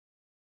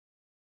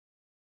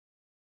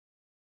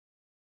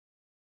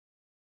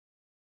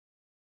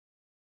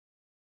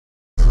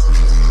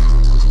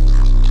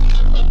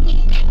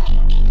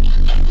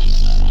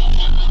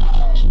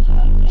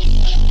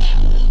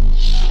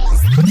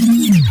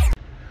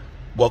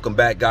Welcome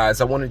back,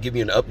 guys. I want to give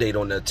you an update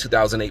on the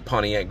 2008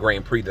 Pontiac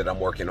Grand Prix that I'm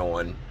working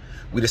on.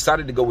 We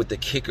decided to go with the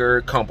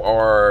kicker, Comp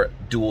R,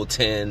 dual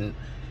 10,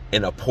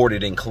 and a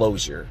ported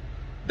enclosure,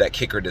 that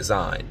kicker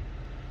design.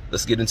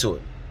 Let's get into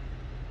it.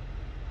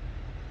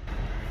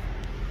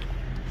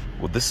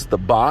 Well, this is the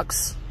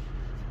box.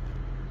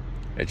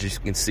 As you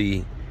can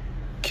see,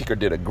 kicker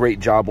did a great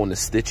job on the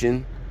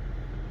stitching.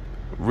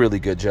 Really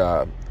good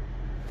job.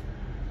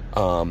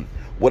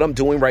 What I'm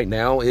doing right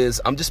now is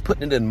I'm just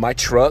putting it in my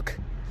truck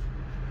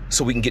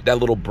so we can get that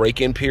little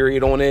break-in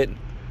period on it.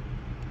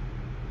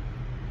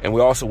 And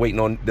we're also waiting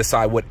on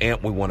decide what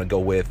amp we want to go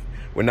with.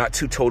 We're not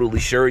too totally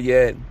sure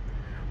yet,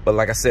 but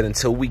like I said,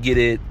 until we get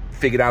it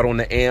figured out on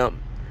the amp,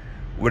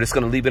 we're just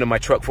going to leave it in my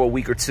truck for a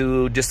week or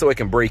two just so it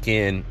can break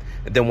in.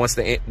 And then once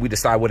we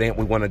decide what amp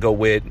we want to go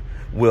with,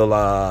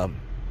 we'll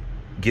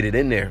get it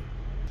in there.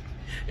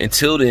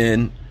 Until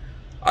then,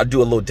 I'll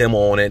do a little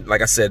demo on it.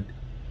 Like I said,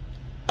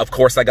 of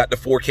course, I got the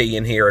 4K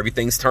in here.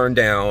 Everything's turned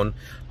down.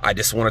 I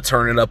just want to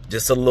turn it up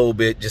just a little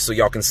bit just so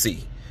y'all can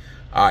see.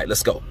 All right,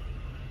 let's go.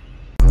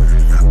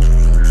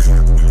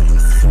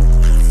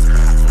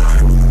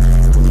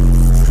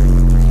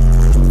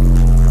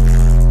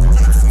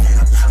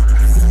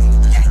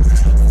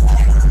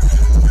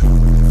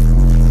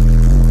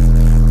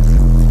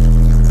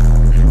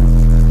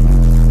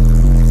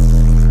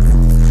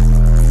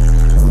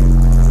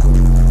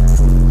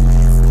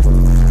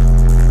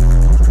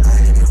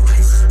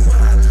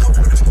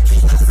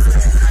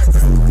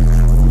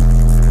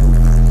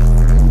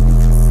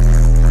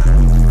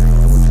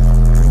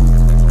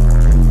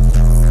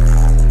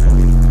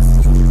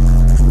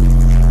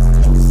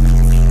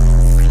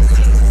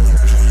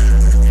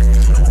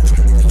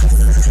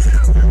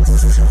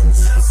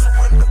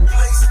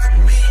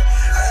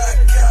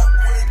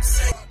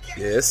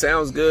 Yeah, it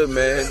sounds good,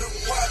 man.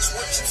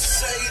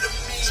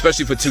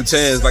 Especially for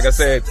 210s. Like I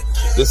said,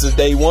 this is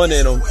day one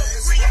in them.